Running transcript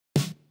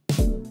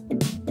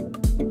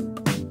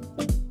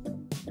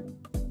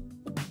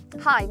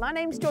Hi, my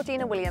name's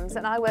Georgina Williams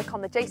and I work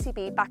on the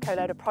JCB Backhoe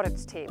Loader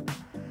products team.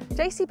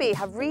 JCB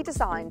have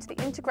redesigned the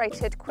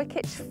integrated quick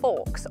hitch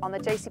forks on the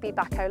JCB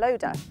Backhoe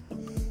Loader.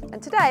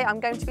 And today I'm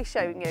going to be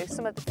showing you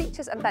some of the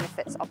features and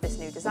benefits of this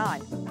new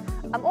design.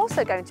 I'm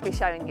also going to be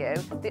showing you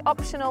the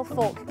optional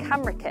fork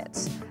camera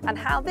kit and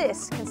how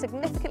this can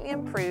significantly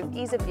improve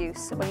ease of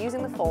use when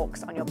using the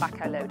forks on your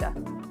backhoe loader.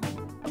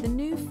 The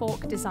new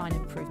fork design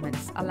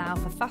improvements allow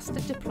for faster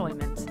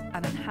deployment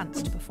and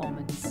enhanced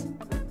performance.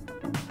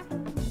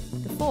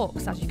 The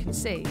forks, as you can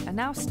see, are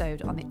now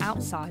stowed on the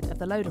outside of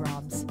the loader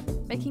arms,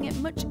 making it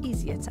much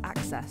easier to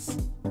access.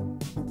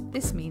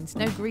 This means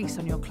no grease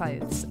on your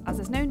clothes, as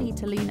there's no need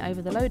to lean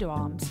over the loader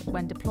arms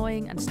when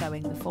deploying and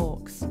stowing the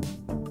forks.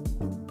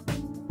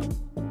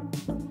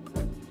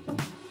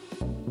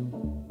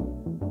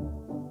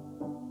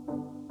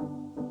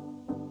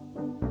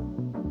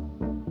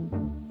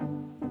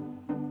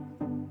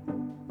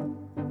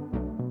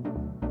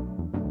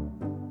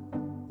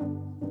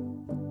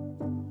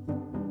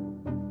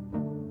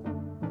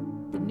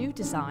 The new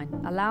design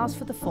allows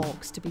for the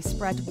forks to be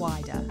spread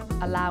wider,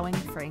 allowing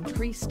for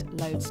increased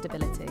load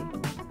stability.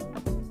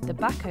 The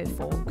backhoe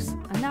forks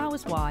are now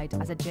as wide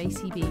as a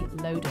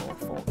JCB loader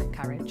fork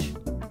carriage.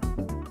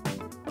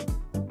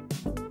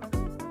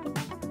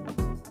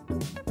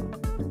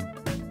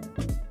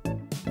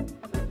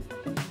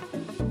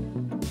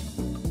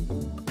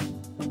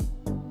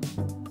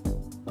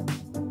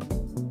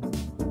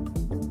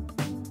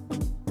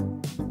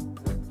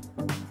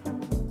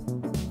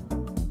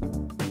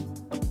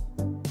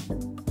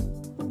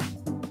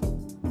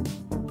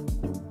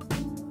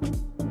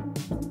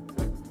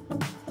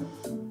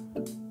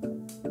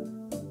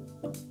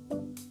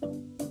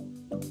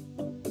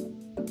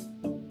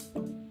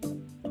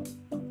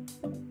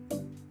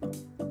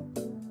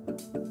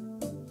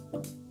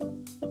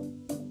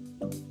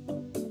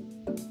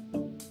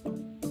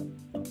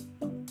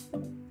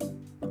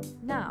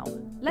 Now,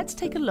 let's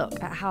take a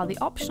look at how the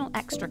optional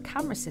extra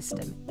camera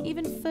system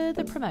even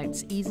further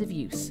promotes ease of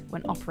use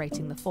when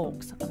operating the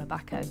forks on a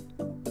backhoe.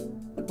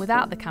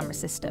 Without the camera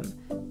system,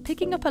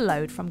 picking up a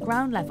load from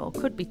ground level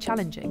could be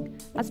challenging,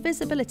 as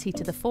visibility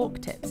to the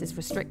fork tips is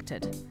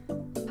restricted.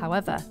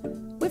 However,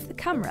 with the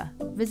camera,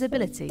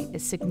 visibility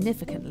is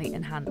significantly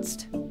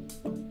enhanced.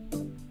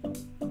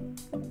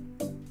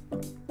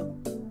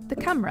 The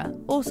camera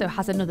also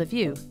has another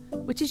view,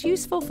 which is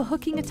useful for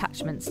hooking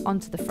attachments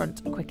onto the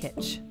front quick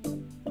hitch.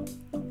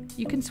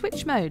 You can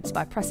switch modes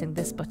by pressing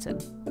this button.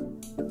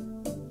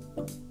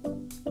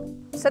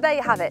 So there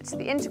you have it,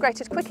 the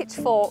integrated quick hitch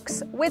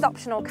forks with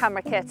optional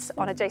camera kits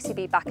on a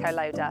JCB backhoe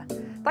loader.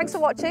 Thanks for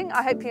watching,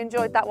 I hope you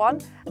enjoyed that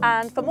one,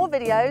 and for more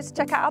videos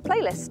check out our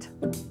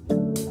playlist.